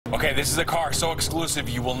Okay, this is a car so exclusive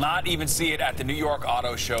you will not even see it at the New York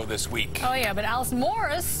Auto Show this week. Oh yeah, but Alison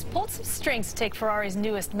Morris pulled some strings to take Ferrari's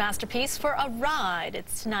newest masterpiece for a ride.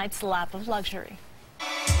 It's tonight's Lap of Luxury.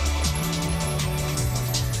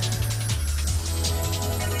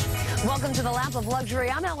 Welcome to the Lap of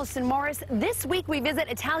Luxury. I'm Alison Morris. This week we visit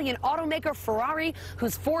Italian automaker Ferrari,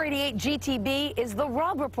 whose 488 GTB is the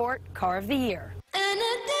Robb Report Car of the Year.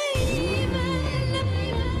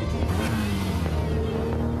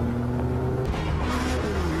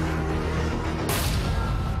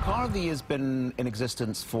 Car of the Year has been in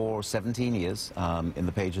existence for 17 years. In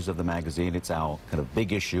the pages of the magazine, it's our kind of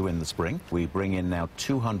big issue in the spring. We bring in now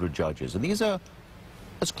 200 judges, and these are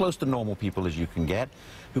as close to normal people as you can get,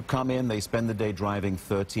 who come in, they spend the day driving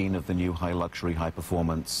 13 of the new high-luxury,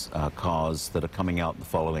 high-performance cars that are coming out the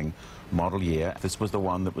following model year. This was the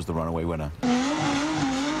one that was the runaway winner.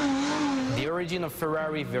 The origin of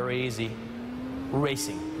Ferrari, very easy.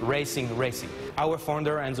 Racing, racing, racing. Our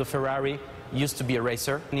founder, Enzo Ferrari, used to be a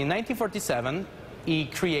racer. And in 1947, he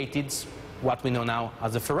created what we know now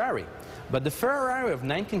as a Ferrari. But the Ferrari of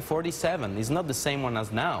 1947 is not the same one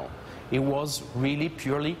as now. It was really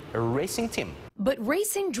purely a racing team. But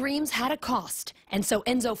racing dreams had a cost, and so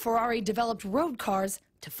Enzo Ferrari developed road cars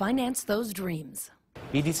to finance those dreams.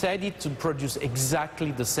 He decided to produce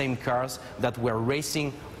exactly the same cars that were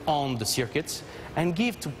racing on the circuits and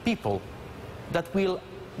give to people that will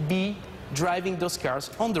be driving those cars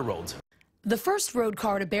on the road. The first road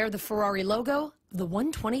car to bear the Ferrari logo, the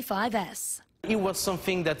 125S. It was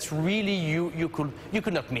something that really you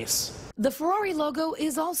could not miss. The Ferrari logo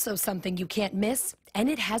is also something you can't miss, and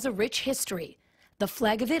it has a rich history. The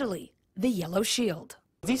flag of Italy, the yellow shield.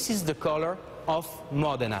 This is the color of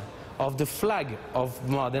Modena, of the flag of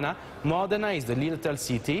Modena. Modena is the little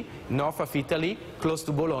city north of Italy, close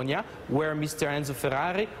to Bologna, where Mr. Enzo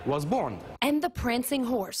Ferrari was born. And the prancing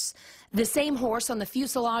horse, the same horse on the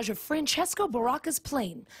fuselage of Francesco Baracca's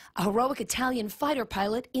plane, a heroic Italian fighter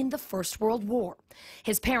pilot in the First World War.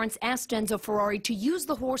 His parents asked Enzo Ferrari to use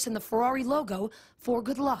the horse in the Ferrari logo for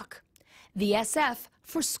good luck. The SF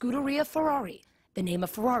for Scuderia Ferrari, the name of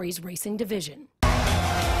Ferrari's racing division.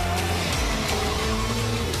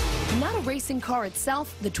 Not a racing car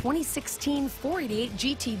itself, the 2016 488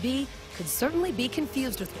 GTB could certainly be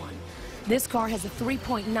confused with one. This car has a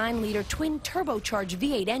 3.9-liter twin turbocharged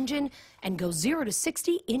V8 engine and goes 0 to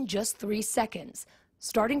 60 in just 3 seconds.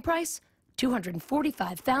 Starting price,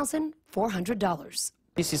 $245,400.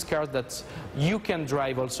 This is a car that you can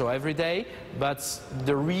drive also every day, but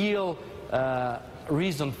the real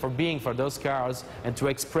reason for being for those cars and to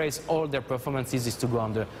express all their performances is to go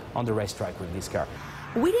on the racetrack with this car.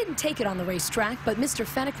 We didn't take it on the racetrack, but Mr.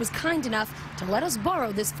 Fenech was kind enough to let us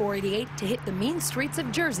borrow this 488 to hit the mean streets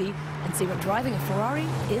of Jersey and see what driving a Ferrari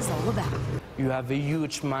is all about. You have a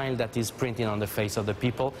huge smile that is printed on the face of the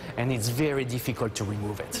people, and it's very difficult to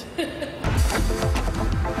remove it. Getting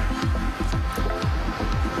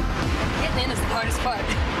in is the hardest part.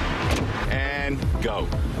 And go.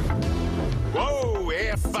 Whoa,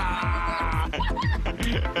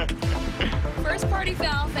 First party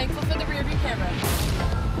foul, thankful for the rearview camera.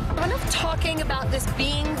 Enough talking about this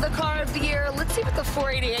being the car of the year. Let's see what the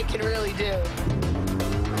 488 can really do.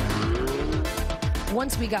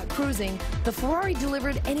 Once we got cruising, the Ferrari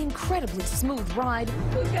delivered an incredibly smooth ride.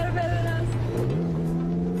 Who's got it better than us?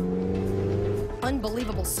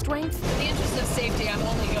 Unbelievable strength. In the interest of safety, I'm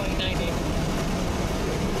only going 90.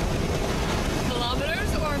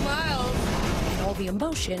 Kilometers or miles? And all the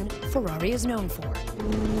emotion Ferrari is known for.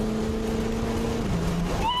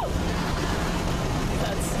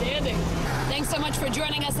 Outstanding. Thanks so much for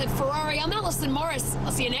joining us at Ferrari. I'm Alison Morris.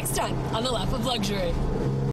 I'll see you next time on the Lap of Luxury.